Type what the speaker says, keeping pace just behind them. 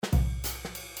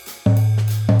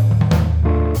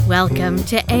Welcome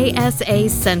to ASA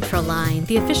Central Line,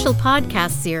 the official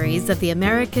podcast series of the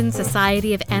American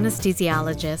Society of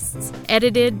Anesthesiologists,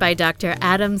 edited by Dr.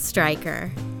 Adam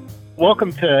Stryker.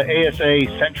 Welcome to ASA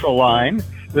Central Line.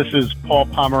 This is Paul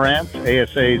Pomerantz,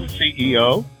 ASA's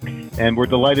CEO, and we're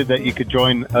delighted that you could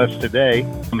join us today.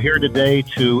 I'm here today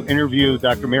to interview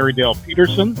Dr. Mary Dale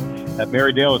Peterson.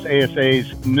 Mary Dale is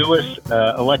ASA's newest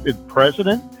elected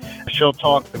president. She'll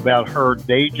talk about her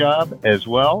day job as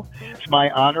well. It's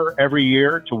my honor every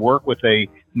year to work with a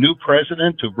new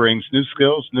president who brings new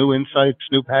skills, new insights,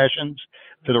 new passions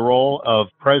to the role of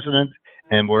president,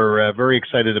 and we're very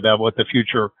excited about what the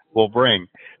future will bring.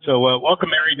 So welcome,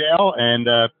 Mary Dale, and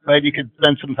glad you could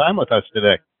spend some time with us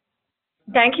today.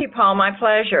 Thank you, Paul. My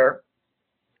pleasure.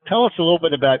 Tell us a little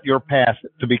bit about your path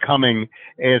to becoming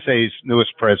ASA's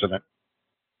newest president.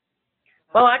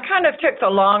 Well, I kind of took the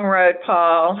long road,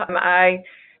 Paul. I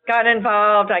got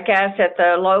involved, I guess, at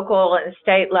the local and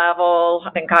state level,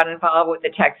 and got involved with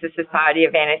the Texas Society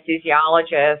of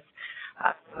Anesthesiologists.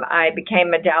 I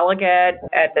became a delegate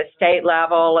at the state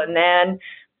level, and then,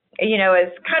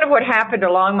 as kind of what happened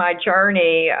along my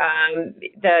journey,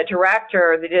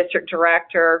 the district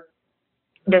director,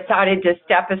 decided to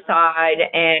step aside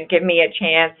and give me a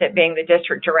chance at being the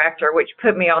district director, which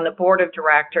put me on the board of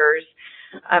directors.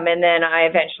 And then I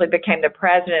eventually became the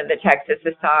president of the Texas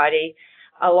Society.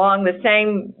 Along the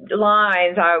same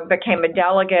lines, I became a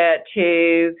delegate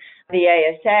to the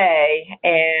ASA,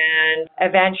 and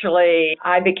eventually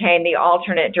I became the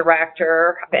alternate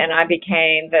director, and I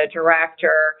became the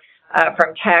director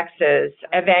from Texas.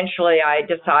 Eventually, I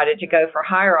decided to go for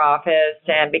higher office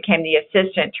and became the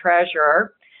assistant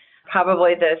treasurer,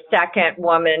 probably the second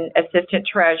woman assistant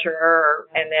treasurer,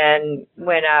 and then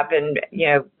went up and,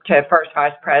 to first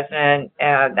vice president,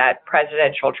 that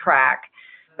presidential track.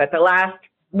 But the last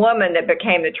woman that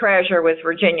became the treasurer was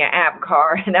Virginia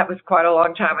Abcar, and that was quite a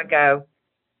long time ago.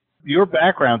 Your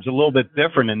background's a little bit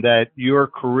different in that your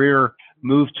career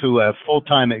moved to a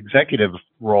full-time executive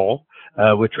role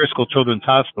with Driscoll Children's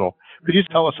Hospital. Could you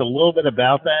tell us a little bit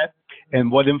about that and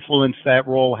what influence that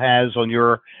role has on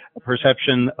your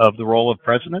perception of the role of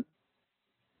president?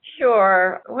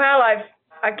 Sure. Well,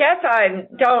 I guess I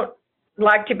don't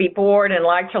like to be bored and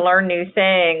like to learn new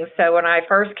things. So when I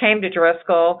first came to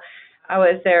Driscoll, I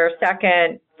was their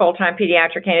second full-time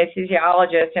pediatric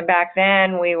anesthesiologist. And back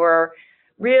then we were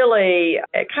really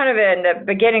kind of in the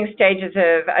beginning stages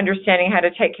of understanding how to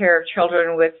take care of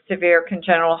children with severe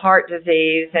congenital heart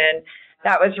disease. And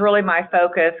that was really my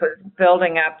focus, was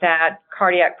building up that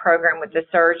cardiac program with the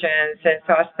surgeons. And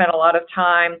so I spent a lot of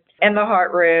time in the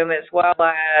heart room as well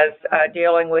as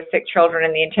dealing with sick children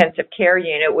in the intensive care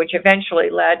unit, which eventually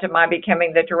led to my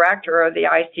becoming the director of the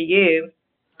ICU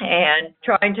and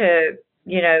trying to,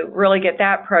 really get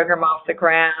that program off the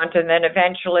ground. And then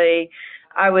eventually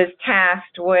I was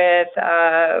tasked with,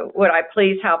 would I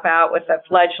please help out with a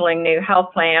fledgling new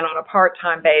health plan on a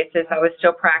part-time basis. I was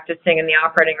still practicing in the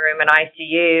operating room and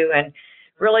ICU and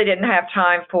really didn't have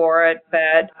time for it,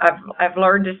 but I've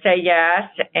learned to say yes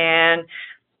and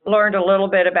learned a little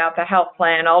bit about the health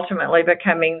plan, ultimately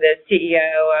becoming the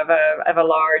CEO of a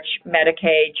large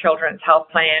Medicaid children's health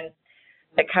plan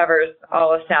that covers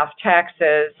all of South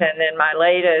Texas. And then my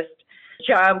latest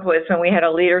job was when we had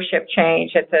a leadership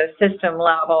change at the system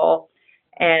level,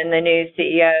 and the new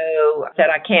CEO said,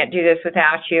 I can't do this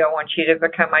without you. I want you to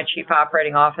become my chief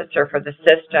operating officer for the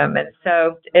system. And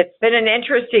so it's been an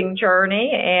interesting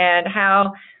journey, and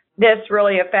how this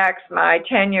really affects my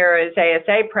tenure as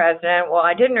ASA president. Well,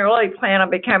 I didn't really plan on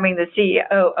becoming the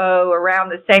COO around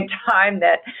the same time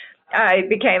that I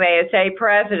became ASA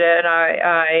president.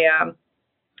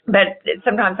 But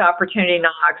sometimes opportunity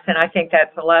knocks, and I think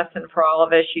that's a lesson for all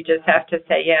of us. You just have to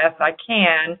say, yes, I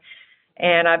can.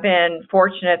 And I've been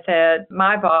fortunate that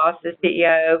my boss, the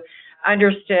CEO,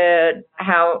 understood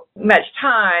how much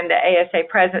time the ASA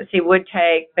presidency would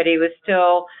take, but he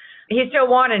still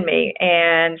wanted me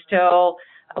and still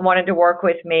wanted to work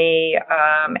with me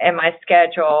and my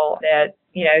schedule. That,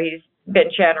 he's been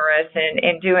generous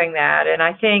in doing that. And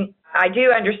I think I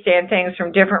do understand things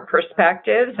from different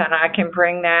perspectives, and I can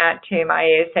bring that to my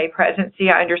ASA presidency.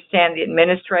 I understand the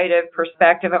administrative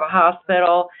perspective of a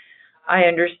hospital. I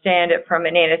understand it from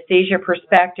an anesthesia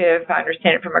perspective. I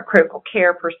understand it from a critical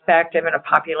care perspective and a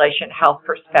population health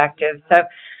perspective. So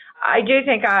I do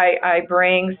think I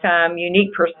bring some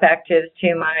unique perspectives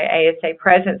to my ASA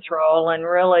president's role, and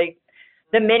really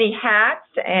the many hats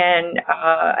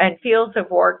and fields of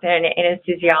work that an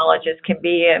anesthesiologist can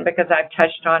be in, because I've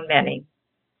touched on many.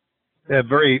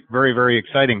 Very, very, very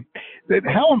exciting.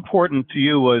 How important to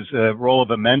you was the role of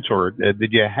a mentor?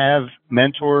 Did you have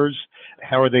mentors?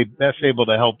 How are they best able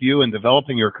to help you in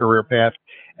developing your career path?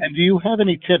 And do you have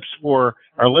any tips for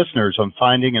our listeners on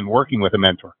finding and working with a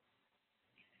mentor?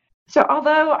 So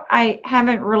although I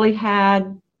haven't really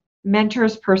had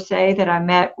mentors per se that I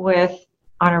met with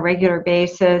on a regular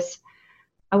basis,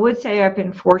 I would say I've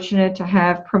been fortunate to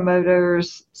have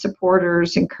promoters,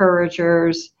 supporters,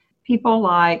 encouragers, people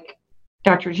like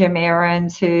Dr. Jim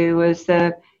Ahrens, who was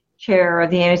the chair of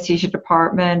the anesthesia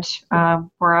department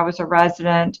where I was a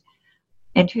resident,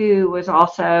 and who was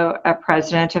also a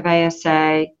president of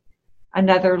ASA.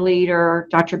 Another leader,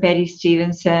 Dr. Betty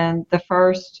Stevenson, the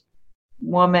first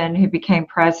woman who became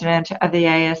president of the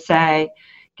ASA,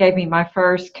 gave me my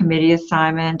first committee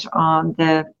assignment on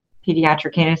the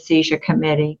Pediatric Anesthesia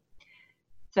Committee.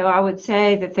 So I would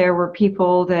say that there were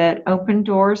people that opened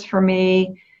doors for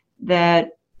me,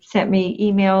 that sent me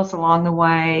emails along the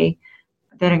way,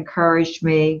 that encouraged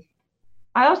me.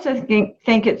 I also think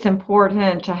it's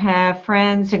important to have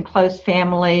friends and close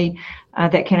family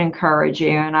that can encourage you.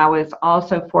 And I was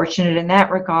also fortunate in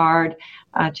that regard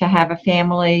to have a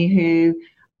family who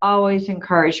always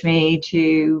encouraged me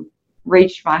to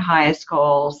reach my highest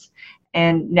goals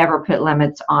and never put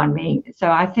limits on me.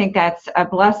 So I think that's a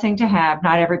blessing to have.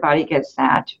 Not everybody gets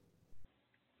that.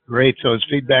 Great. So it's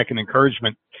feedback and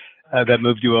encouragement that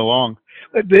moved you along.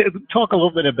 Talk a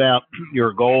little bit about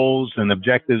your goals and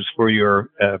objectives for your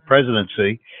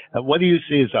presidency. What do you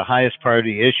see as the highest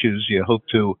priority issues you hope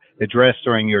to address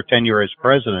during your tenure as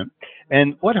president?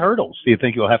 And what hurdles do you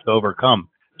think you'll have to overcome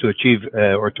to achieve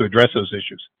or to address those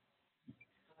issues?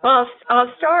 Well,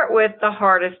 I'll start with the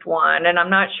hardest one, and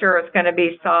I'm not sure it's going to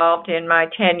be solved in my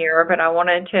tenure, but I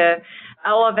wanted to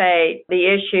elevate the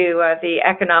issue of the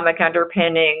economic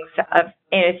underpinnings of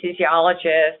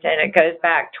anesthesiologists, and it goes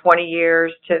back 20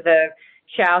 years to the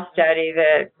Chao study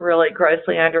that really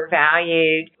grossly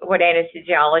undervalued what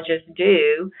anesthesiologists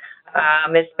do,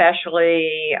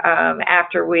 especially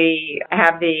after we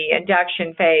have the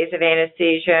induction phase of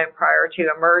anesthesia and prior to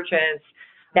emergence.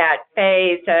 That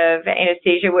phase of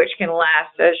anesthesia, which can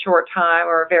last a short time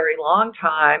or a very long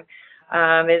time,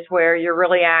 is where you're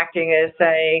really acting as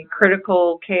a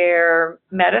critical care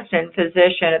medicine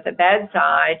physician at the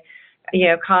bedside,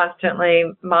 constantly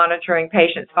monitoring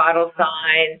patients' vital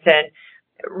signs and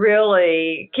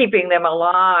really keeping them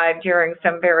alive during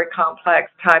some very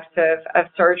complex types of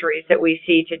surgeries that we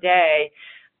see today.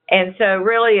 And so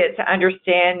really it's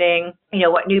understanding,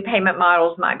 what new payment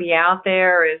models might be out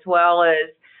there, as well as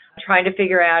trying to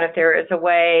figure out if there is a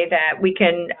way that we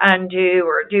can undo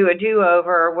or do a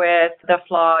do-over with the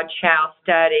flawed Chao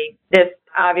study. This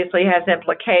obviously has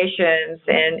implications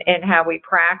in how we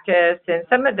practice and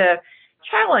some of the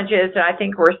challenges that I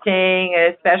think we're seeing,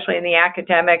 especially in the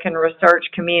academic and research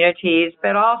communities,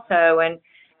 but also in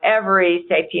every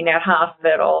safety net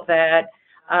hospital that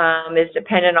is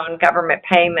dependent on government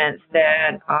payments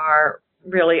that are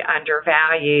really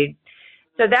undervalued.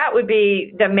 So that would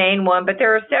be the main one, but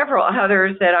there are several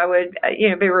others that I would,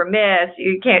 be remiss.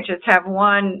 You can't just have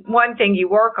one thing you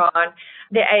work on.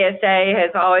 The ASA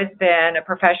has always been a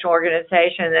professional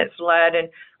organization that's led in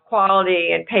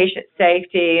quality and patient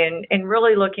safety and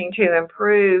really looking to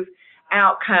improve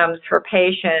outcomes for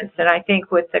patients. And I think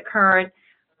with the current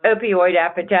opioid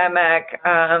epidemic,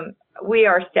 we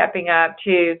are stepping up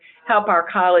to help our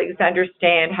colleagues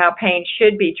understand how pain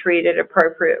should be treated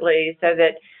appropriately so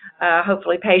that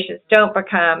hopefully patients don't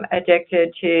become addicted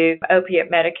to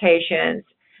opiate medications,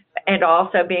 and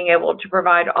also being able to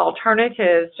provide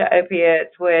alternatives to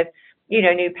opiates with,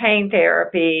 new pain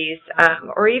therapies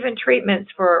or even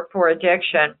treatments for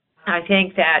addiction. I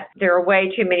think that there are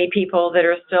way too many people that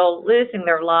are still losing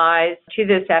their lives to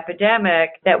this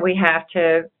epidemic that we have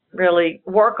to really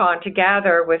work on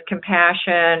together with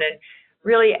compassion and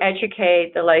really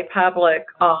educate the lay public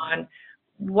on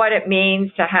what it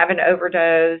means to have an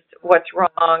overdose, what's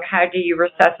wrong, how do you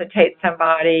resuscitate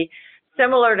somebody,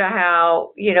 similar to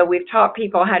how, we've taught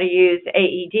people how to use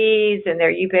AEDs and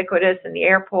they're ubiquitous in the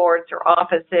airports or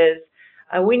offices.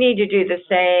 We need to do the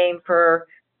same for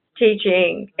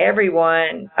teaching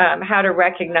everyone how to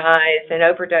recognize an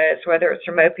overdose, whether it's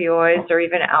from opioids or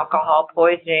even alcohol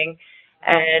poisoning,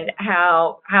 and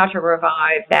how to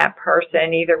revive that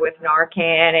person either with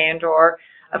Narcan and or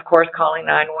of course, calling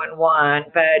 911,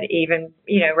 but even,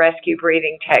 rescue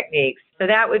breathing techniques. So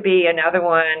that would be another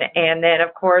one. And then,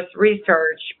 of course,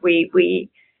 research. We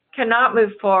cannot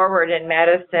move forward in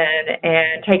medicine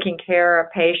and taking care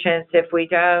of patients if we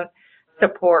don't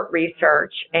support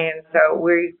research. And so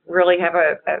we really have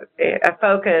a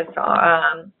focus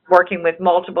on working with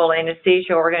multiple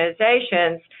anesthesia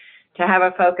organizations to have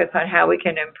a focus on how we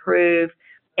can improve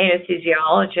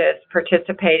anesthesiologists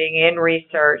participating in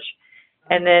research.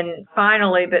 And then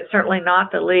finally, but certainly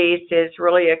not the least, is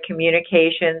really a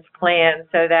communications plan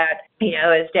so that,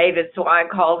 as David Zweig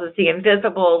calls us, the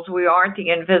invisibles, we aren't the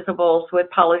invisibles with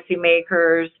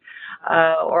policymakers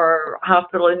or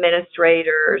hospital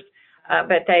administrators,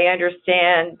 but they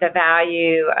understand the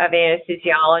value of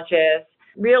anesthesiologists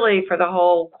really for the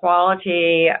whole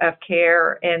quality of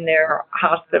care in their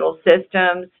hospital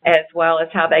systems, as well as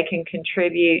how they can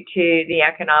contribute to the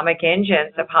economic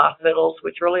engines of hospitals,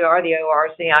 which really are the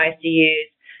ORs, the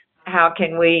ICUs. How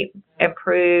can we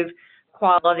improve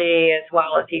quality as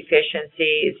well as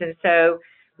efficiencies? And so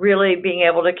really being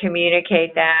able to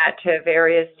communicate that to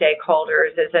various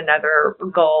stakeholders is another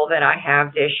goal that I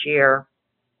have this year.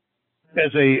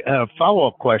 As a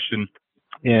follow-up question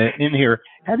in here,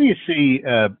 how do you see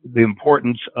the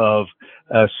importance of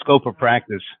scope of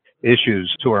practice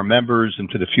issues to our members and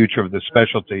to the future of the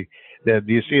specialty? Do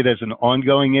you see it as an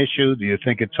ongoing issue? Do you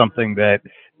think it's something that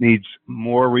needs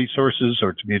more resources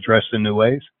or to be addressed in new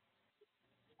ways?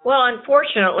 Well,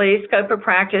 unfortunately, scope of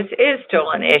practice is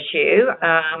still an issue.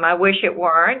 I wish it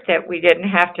weren't, that we didn't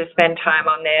have to spend time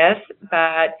on this,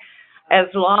 but as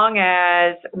long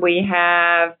as we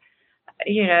have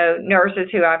nurses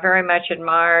who I very much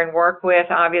admire and work with,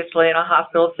 obviously, in a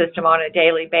hospital system on a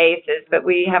daily basis, but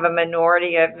we have a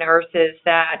minority of nurses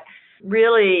that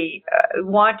really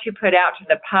want to put out to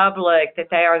the public that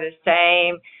they are the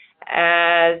same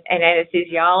as an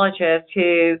anesthesiologist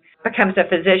who becomes a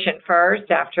physician first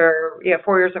after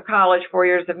 4 years of college, 4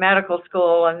 years of medical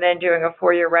school, and then doing a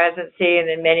 4-year residency, and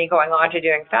then many going on to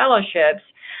doing fellowships.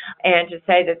 And to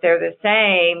say that they're the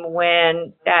same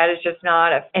when that is just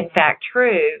not, in fact,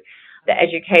 true. The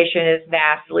education is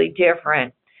vastly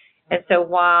different. And so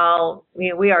while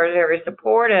we are very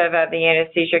supportive of the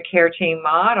anesthesia care team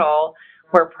model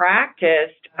where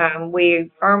practiced,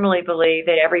 we firmly believe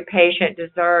that every patient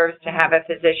deserves to have a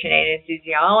physician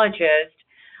anesthesiologist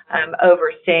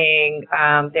overseeing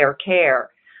their care.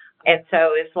 And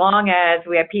so as long as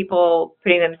we have people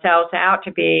putting themselves out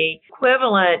to be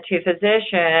equivalent to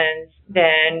physicians,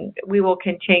 then we will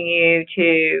continue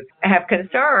to have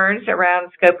concerns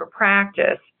around scope of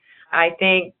practice. I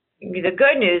think the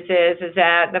good news is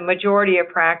that the majority of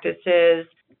practices,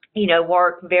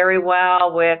 work very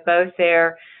well with both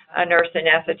their nurse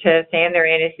anesthetists and their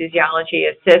anesthesiology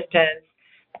assistants.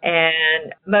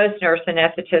 And most nurse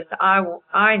anesthetists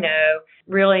I know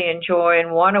really enjoy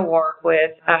and want to work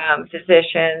with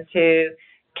physicians who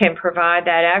can provide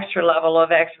that extra level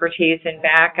of expertise and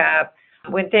backup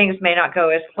when things may not go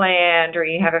as planned or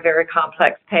you have a very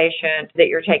complex patient that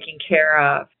you're taking care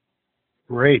of.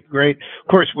 Great. Of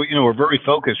course, we're very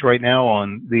focused right now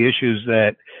on the issues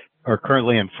that are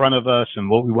currently in front of us and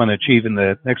what we want to achieve in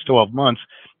the next 12 months.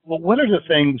 Well, what are the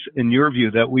things, in your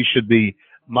view, that we should be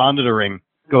monitoring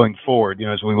going forward,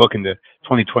 as we look into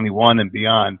 2021 and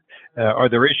beyond? Are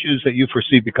there issues that you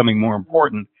foresee becoming more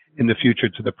important in the future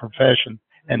to the profession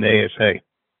and the ASA?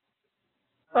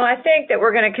 Well, I think that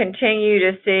we're going to continue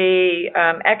to see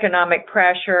economic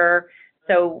pressure,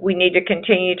 so we need to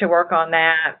continue to work on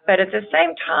that. But at the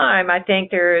same time, I think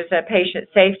there is a patient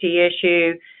safety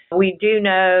issue. We do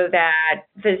know that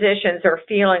physicians are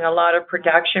feeling a lot of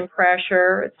production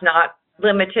pressure. It's not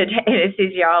limited to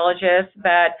anesthesiologists,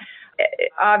 but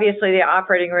obviously the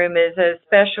operating room is an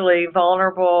especially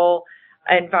vulnerable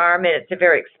environment. It's a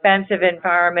very expensive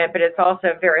environment, but it's also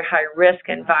a very high-risk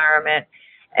environment.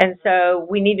 And so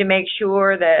we need to make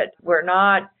sure that we're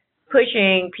not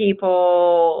pushing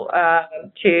people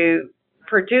to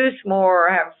produce more,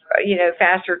 have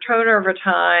faster turnover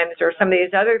times or some of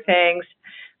these other things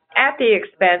at the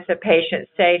expense of patient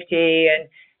safety and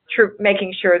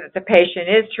making sure that the patient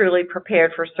is truly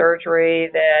prepared for surgery,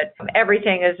 that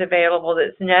everything is available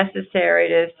that's necessary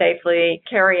to safely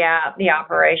carry out the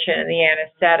operation and the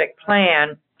anesthetic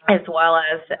plan, as well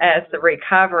as the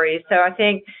recovery. So I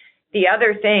think the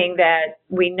other thing that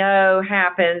we know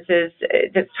happens is,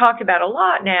 that's talked about a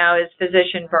lot now, is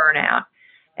physician burnout.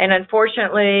 And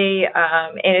unfortunately,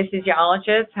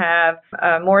 anesthesiologists have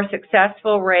a more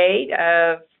successful rate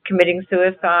of committing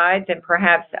suicide than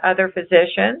perhaps other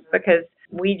physicians, because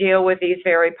we deal with these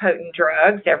very potent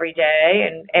drugs every day,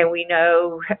 and we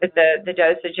know the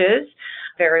dosages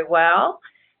very well.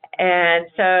 And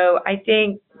so I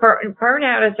think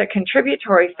burnout is a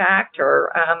contributory factor.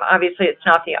 Obviously, it's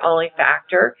not the only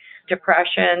factor.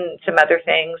 Depression, some other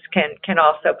things can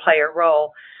also play a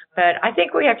role. But I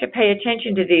think we have to pay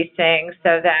attention to these things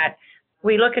so that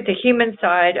we look at the human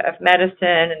side of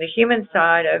medicine and the human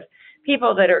side of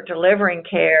people that are delivering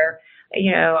care.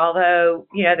 Although,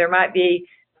 there might be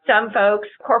some folks,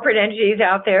 corporate entities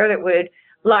out there that would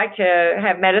like to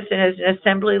have medicine as an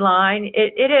assembly line.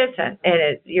 It isn't,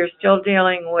 and you're still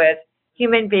dealing with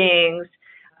human beings,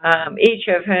 each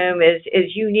of whom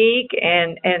is unique,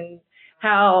 and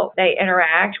how they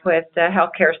interact with the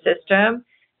healthcare system.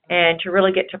 And to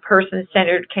really get to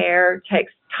person-centered care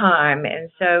takes time. And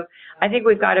so I think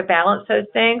we've got to balance those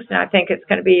things, and I think it's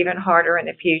going to be even harder in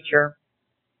the future.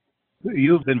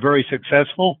 You've been very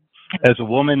successful as a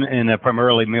woman in a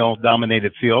primarily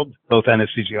male-dominated field, both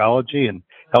anesthesiology and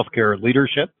healthcare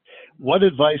leadership. What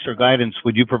advice or guidance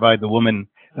would you provide the women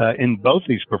in both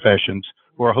these professions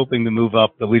who are hoping to move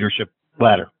up the leadership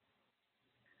ladder?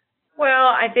 Well,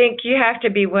 I think you have to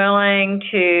be willing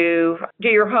to do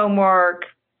your homework,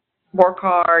 work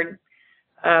hard,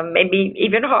 maybe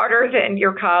even harder than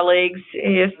your colleagues,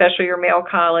 especially your male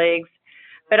colleagues.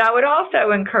 But I would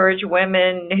also encourage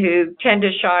women who tend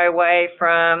to shy away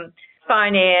from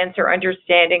finance or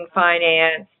understanding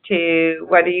finance to,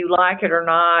 whether you like it or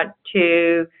not,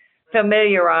 to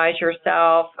familiarize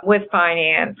yourself with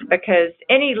finance, because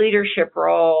any leadership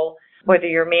role, whether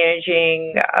you're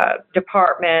managing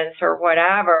departments or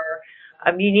whatever,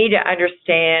 you need to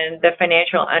understand the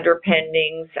financial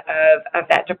underpinnings of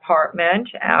that department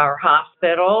or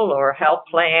hospital or health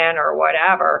plan or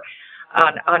whatever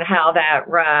on how that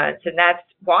runs. And that's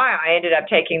why I ended up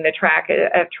taking the track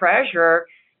of treasurer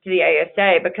to the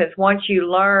ASA, because once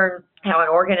you learn how an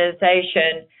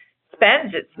organization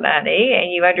spends its money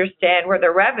and you understand where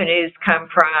the revenues come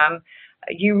from,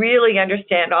 you really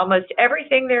understand almost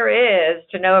everything there is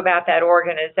to know about that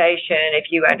organization if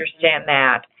you understand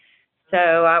that. So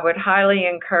I would highly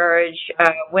encourage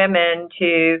women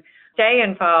to stay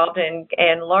involved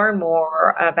and learn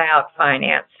more about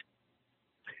finance.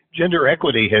 Gender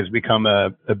equity has become a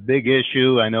big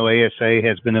issue. I know ASA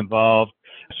has been involved,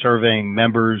 surveying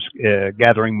members,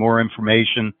 gathering more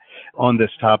information on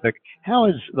this topic. How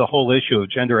has the whole issue of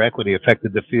gender equity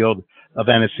affected the field of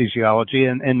anesthesiology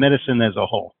and medicine as a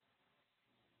whole?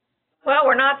 Well,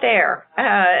 we're not there.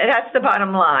 That's the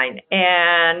bottom line.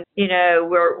 And,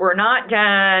 we're not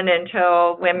done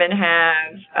until women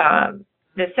have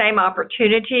the same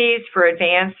opportunities for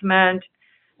advancement,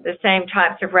 the same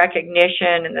types of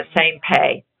recognition, and the same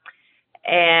pay.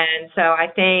 And so I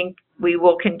think we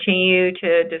will continue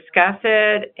to discuss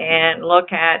it and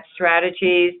look at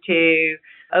strategies to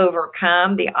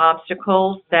overcome the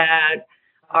obstacles that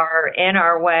are in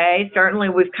our way. Certainly,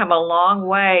 we've come a long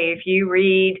way. If you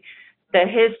read the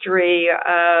history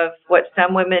of what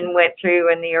some women went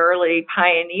through in the early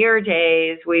pioneer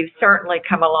days, we've certainly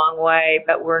come a long way,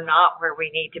 but we're not where we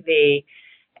need to be.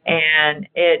 And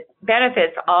it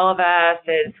benefits all of us,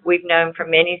 as we've known from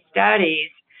many studies,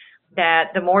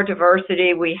 that the more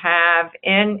diversity we have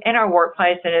in our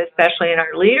workplace and especially in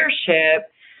our leadership,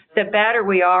 the better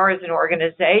we are as an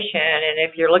organization. And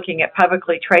if you're looking at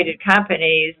publicly traded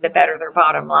companies, the better their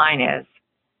bottom line is.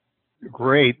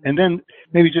 Great. And then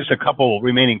maybe just a couple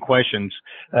remaining questions.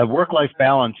 Work-life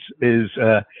balance is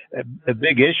a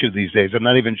big issue these days. I'm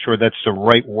not even sure that's the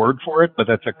right word for it, but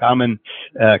that's a common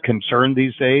concern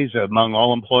these days among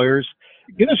all employers.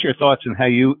 Give us your thoughts on how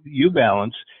you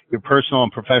balance your personal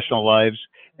and professional lives,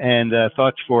 and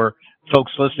thoughts for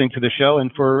folks listening to the show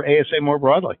and for ASA more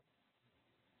broadly.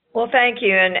 Well, thank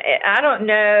you. And I don't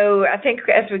know, I think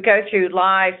as we go through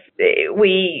life,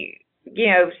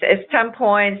 at some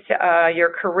points,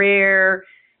 your career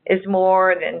is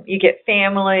more than you get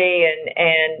family,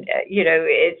 and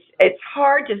it's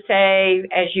hard to say,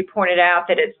 as you pointed out,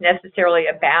 that it's necessarily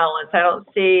a balance. I don't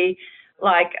see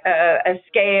like a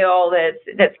scale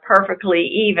that's perfectly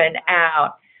even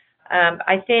out.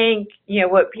 I think,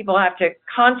 what people have to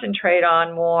concentrate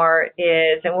on more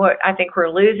is, and what I think we're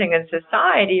losing in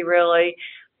society really,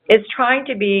 is trying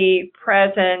to be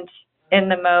present in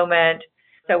the moment.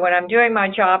 So when I'm doing my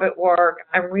job at work,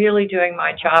 I'm really doing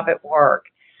my job at work.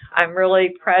 I'm really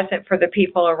present for the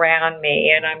people around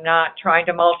me, and I'm not trying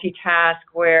to multitask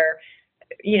where,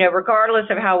 regardless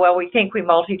of how well we think we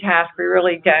multitask, we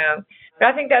really don't. But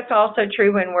I think that's also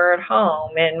true when we're at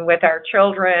home and with our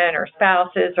children or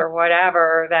spouses or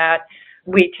whatever, that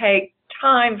we take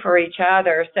time for each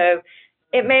other. So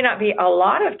it may not be a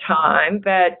lot of time,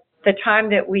 but the time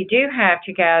that we do have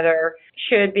together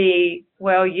should be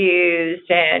well used.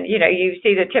 And, you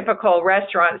see the typical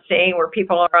restaurant scene where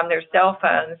people are on their cell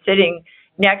phones sitting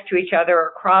next to each other or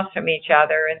across from each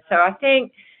other. And so I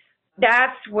think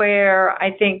that's where I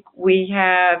think we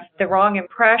have the wrong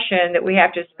impression that we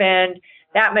have to spend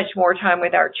that much more time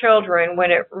with our children,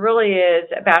 when it really is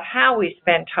about how we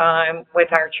spend time with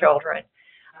our children,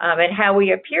 and how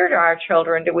we appear to our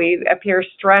children. Do we appear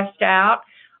stressed out,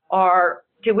 or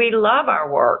do we love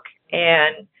our work?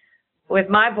 And with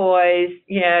my boys,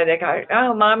 they go,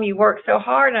 "Oh, Mom, you work so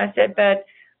hard." And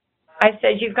I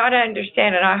said, "You've got to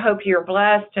understand, and I hope you're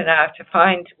blessed enough to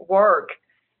find work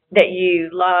that you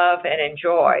love and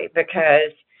enjoy,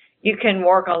 because you can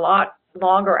work a lot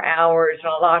longer hours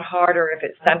and a lot harder if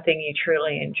it's something you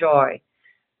truly enjoy."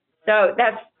 So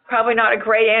that's probably not a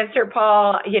great answer,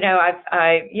 Paul.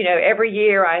 Every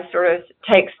year I sort of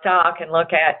take stock and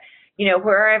look at,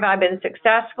 where have I been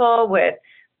successful with,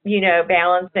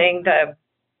 balancing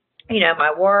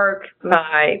my work,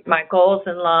 my goals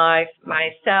in life,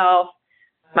 myself,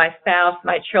 my spouse,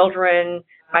 my children,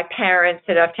 my parents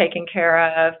that I've taken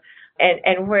care of,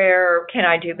 and where can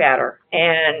I do better?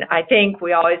 And I think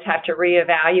we always have to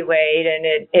reevaluate,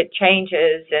 and it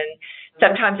changes, and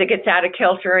sometimes it gets out of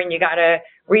kilter and you got to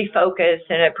refocus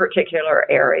in a particular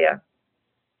area.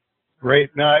 Great.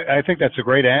 No, I think that's a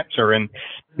great answer. And,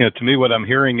 to me, what I'm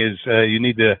hearing is you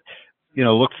need to,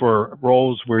 look for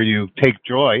roles where you take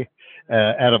joy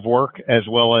out of work as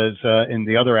well as in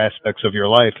the other aspects of your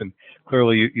life. And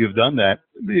clearly you've done that.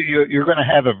 You're going to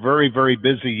have a very, very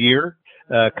busy year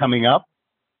coming up.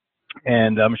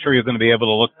 And I'm sure you're going to be able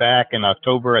to look back in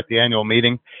October at the annual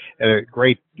meeting at a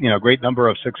great number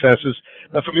of successes.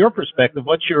 From your perspective,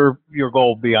 what's your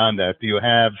goal beyond that? Do you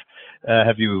have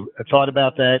you thought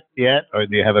about that yet, or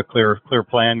do you have a clear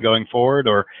plan going forward,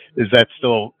 or does that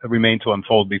still remain to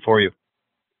unfold before you?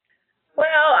 Well,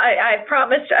 I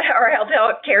promised our health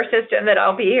care system that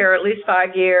I'll be here at least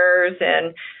 5 years,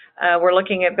 and we're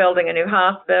looking at building a new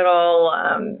hospital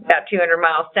about 200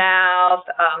 miles south.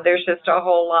 There's just a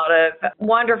whole lot of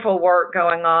wonderful work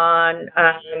going on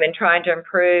in trying to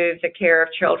improve the care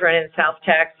of children in South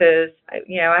Texas.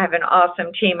 I have an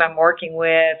awesome team I'm working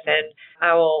with, and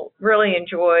I will really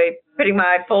enjoy putting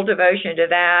my full devotion to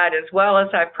that, as well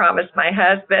as I've promised my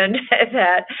husband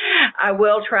that I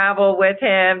will travel with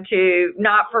him to,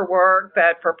 not for work,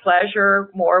 but for pleasure,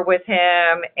 more with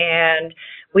him, and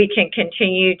we can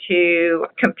continue to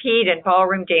compete in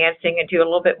ballroom dancing and do a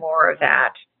little bit more of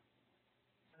that.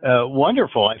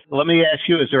 Wonderful. Let me ask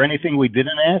you, is there anything we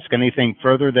didn't ask? Anything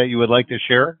further that you would like to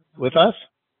share with us?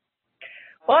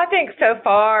 Well, I think so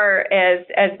far as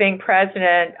being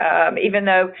president, even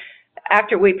though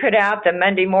after we put out the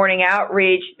Monday morning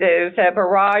outreach, there's a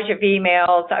barrage of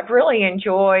emails, I've really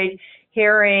enjoyed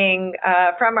hearing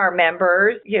from our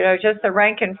members, just the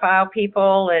rank and file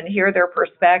people, and hear their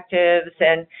perspectives.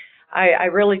 And I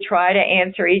really try to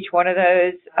answer each one of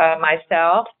those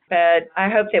myself. But I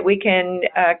hope that we can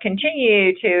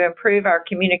continue to improve our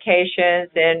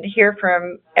communications and hear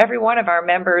from every one of our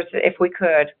members if we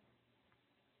could.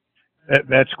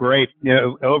 That's great.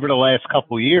 Over the last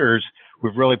couple of years,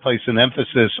 we've really placed an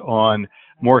emphasis on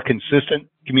more consistent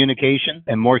communication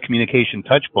and more communication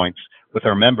touch points with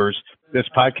our members. This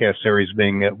podcast series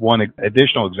being one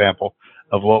additional example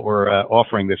of what we're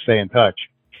offering to stay in touch.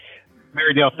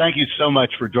 Mary Dale, thank you so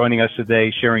much for joining us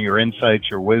today, sharing your insights,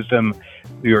 your wisdom,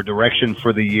 your direction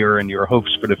for the year, and your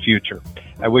hopes for the future.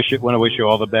 I want to wish you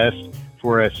all the best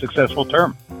for a successful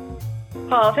term.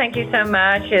 Paul, thank you so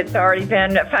much. It's already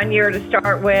been a fun year to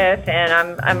start with,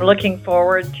 and I'm looking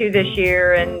forward to this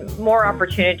year and more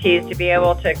opportunities to be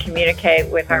able to communicate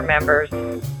with our members.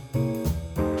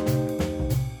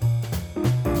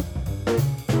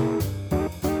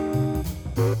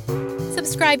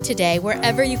 Subscribe today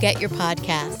wherever you get your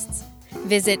podcasts.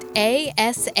 Visit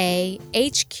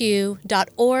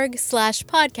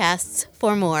asahq.org/podcasts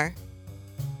for more.